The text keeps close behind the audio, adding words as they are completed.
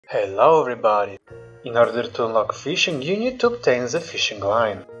Hello everybody! In order to unlock fishing, you need to obtain the fishing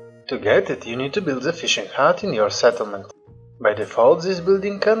line. To get it, you need to build the fishing hut in your settlement. By default, this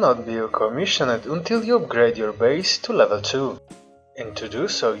building cannot be commissioned until you upgrade your base to level 2. And to do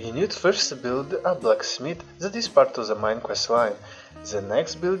so, you need first to build a blacksmith that is part of the main quest line. The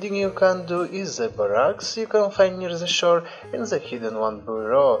next building you can do is the barracks you can find near the shore and the hidden one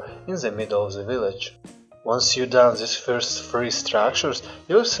below in the middle of the village. Once you've done these first 3 structures,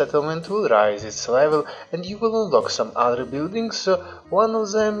 your settlement will rise its level and you will unlock some other buildings, so one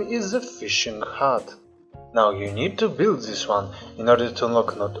of them is the fishing hut. Now you need to build this one in order to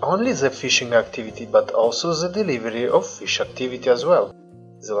unlock not only the fishing activity but also the delivery of fish activity as well.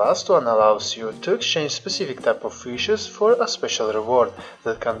 The last one allows you to exchange specific type of fishes for a special reward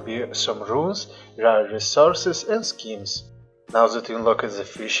that can be some runes, rare resources and schemes. Now that you unlocked the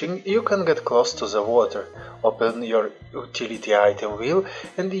fishing, you can get close to the water, open your utility item wheel,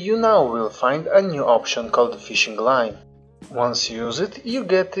 and you now will find a new option called fishing line. Once you use it, you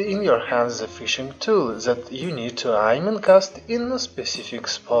get in your hands the fishing tool that you need to aim and cast in a specific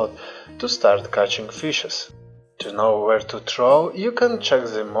spot to start catching fishes. To know where to throw, you can check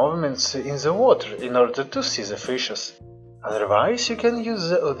the movements in the water in order to see the fishes. Otherwise, you can use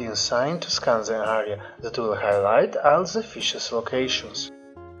the Odin sign to scan the area that will highlight all the fishes' locations.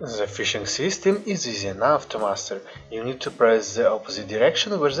 The fishing system is easy enough to master. You need to press the opposite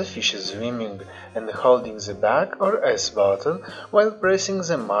direction where the fish is swimming and holding the back or S button while pressing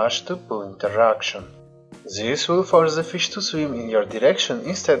the mash to pull interaction. This will force the fish to swim in your direction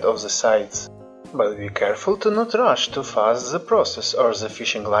instead of the sides. But be careful to not rush too fast the process or the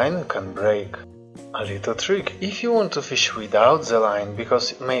fishing line can break. A little trick if you want to fish without the line,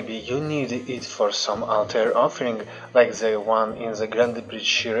 because maybe you need it for some altar offering, like the one in the Grand Bridge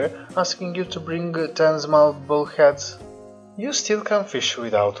Shire asking you to bring 10 small bullheads. You still can fish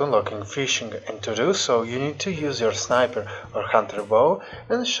without unlocking fishing, and to do so you need to use your sniper or hunter bow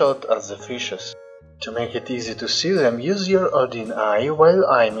and shoot at the fishes. To make it easy to see them, use your Odin eye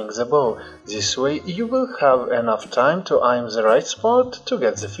while aiming the bow. This way you will have enough time to aim the right spot to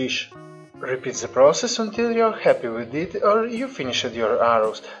get the fish. Repeat the process until you are happy with it or you finished your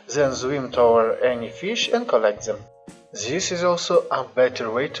arrows, then swim toward any fish and collect them. This is also a better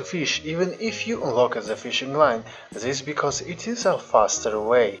way to fish, even if you unlock the fishing line, this because it is a faster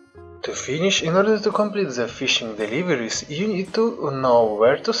way. To finish, in order to complete the fishing deliveries, you need to know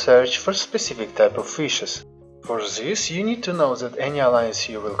where to search for specific type of fishes. For this, you need to know that any alliance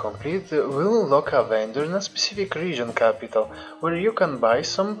you will complete will unlock a vendor in a specific region capital, where you can buy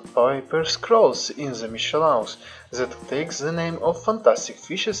some paper scrolls in the Michelaus that takes the name of fantastic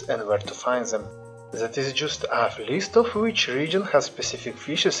fishes and where to find them. That is just a list of which region has specific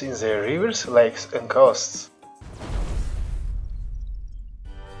fishes in their rivers, lakes and coasts.